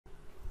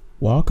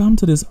Welcome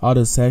to this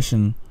other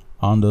session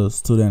on the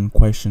student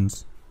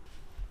questions.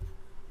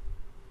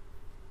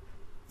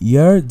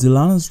 Here,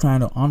 Dylan is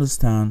trying to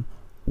understand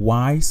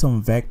why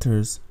some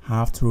vectors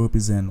have to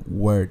represent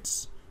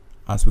words,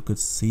 as we could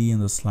see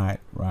in the slide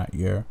right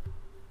here.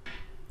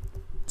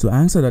 To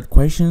answer that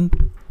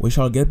question, we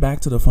shall get back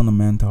to the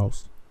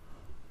fundamentals.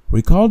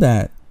 Recall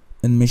that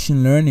in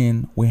machine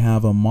learning, we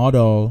have a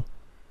model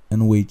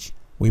in which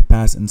we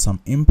pass in some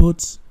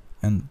inputs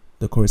and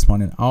the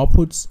corresponding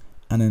outputs,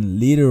 and then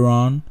later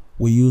on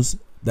we use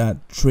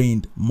that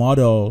trained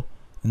model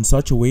in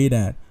such a way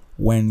that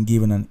when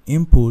given an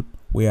input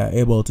we are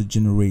able to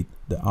generate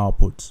the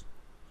outputs.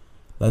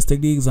 Let's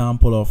take the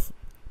example of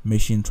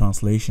machine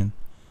translation.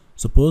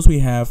 Suppose we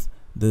have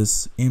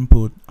this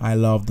input, I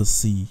love the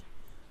sea.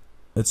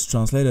 Its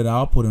translated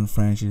output in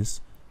French is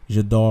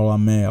j'adore la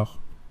mer.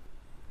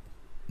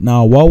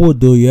 Now what we'll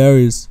do here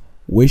is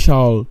we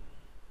shall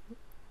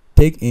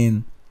take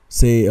in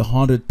say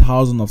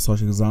 100,000 of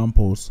such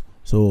examples.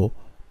 So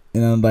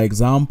in another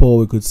example,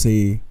 we could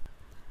say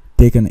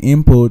take an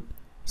input,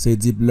 say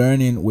deep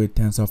learning with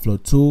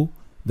TensorFlow 2,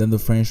 then the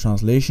French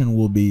translation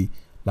will be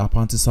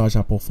l'apprentissage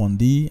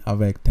approfondi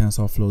avec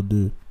TensorFlow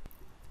 2.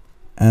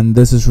 And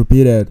this is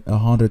repeated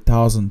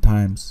 100,000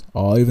 times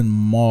or even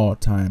more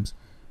times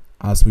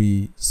as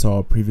we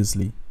saw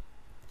previously.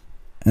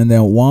 And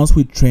then once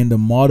we train the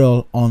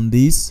model on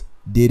this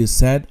data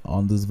set,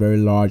 on this very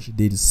large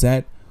data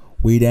set,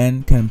 we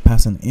then can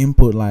pass an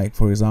input like,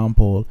 for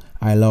example,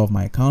 I love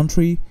my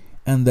country,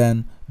 and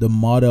then the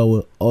model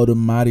will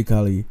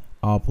automatically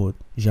output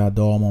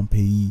j'adore mon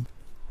pays.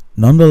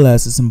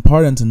 Nonetheless, it's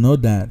important to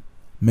note that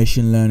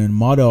machine learning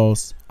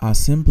models are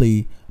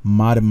simply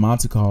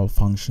mathematical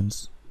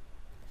functions.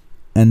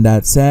 And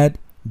that said,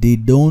 they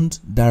don't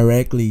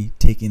directly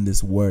take in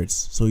these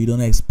words. So you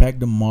don't expect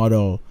the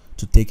model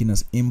to take in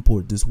as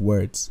input these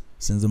words,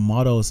 since the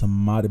model is a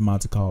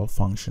mathematical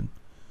function.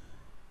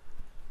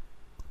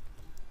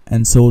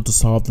 And so to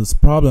solve this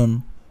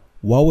problem,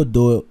 what we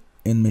do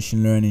in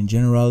machine learning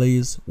generally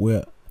is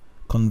we're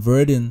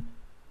converting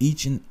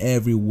each and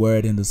every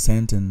word in the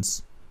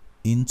sentence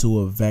into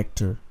a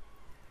vector,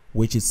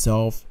 which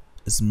itself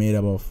is made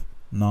up of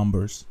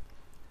numbers.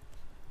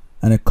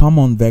 And a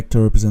common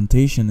vector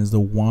representation is the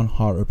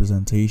one-hot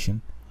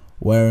representation,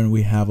 wherein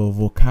we have a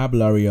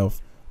vocabulary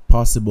of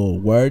possible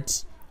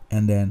words,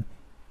 and then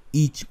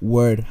each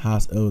word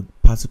has a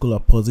particular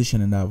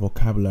position in that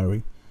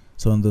vocabulary.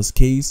 So in this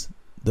case,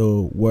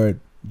 the word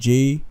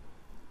J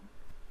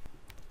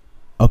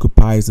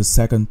occupies the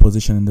second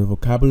position in the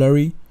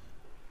vocabulary.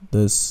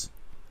 This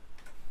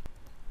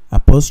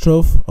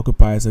apostrophe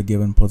occupies a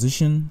given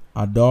position.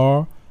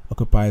 Adore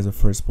occupies the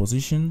first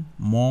position.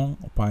 Mon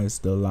occupies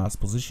the last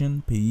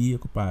position. Pays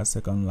occupies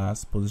second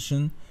last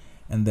position.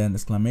 And then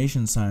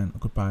exclamation sign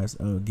occupies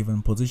a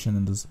given position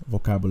in this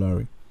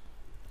vocabulary.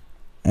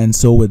 And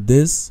so with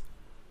this,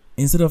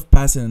 instead of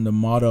passing in the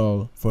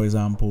model, for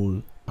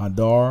example,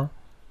 adore,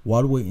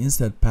 what we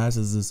instead pass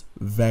is this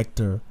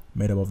vector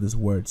made up of these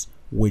words,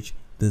 which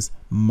this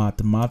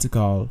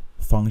mathematical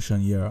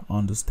function here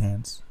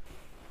understands.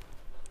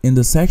 In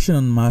the section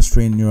on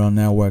mastering neural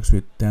networks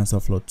with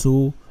TensorFlow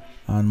 2,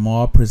 and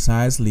more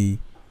precisely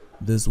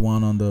this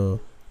one on the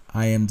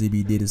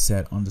IMDb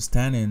dataset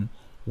understanding,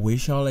 we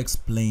shall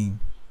explain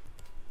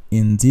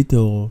in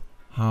detail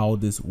how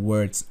these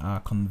words are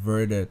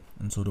converted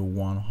into the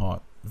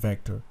one-hot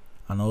vector,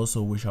 and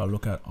also we shall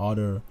look at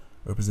other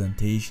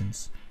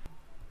representations.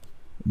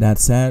 That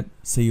said,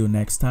 see you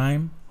next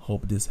time.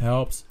 Hope this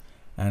helps,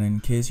 and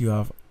in case you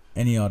have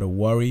any other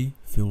worry,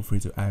 feel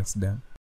free to ask them.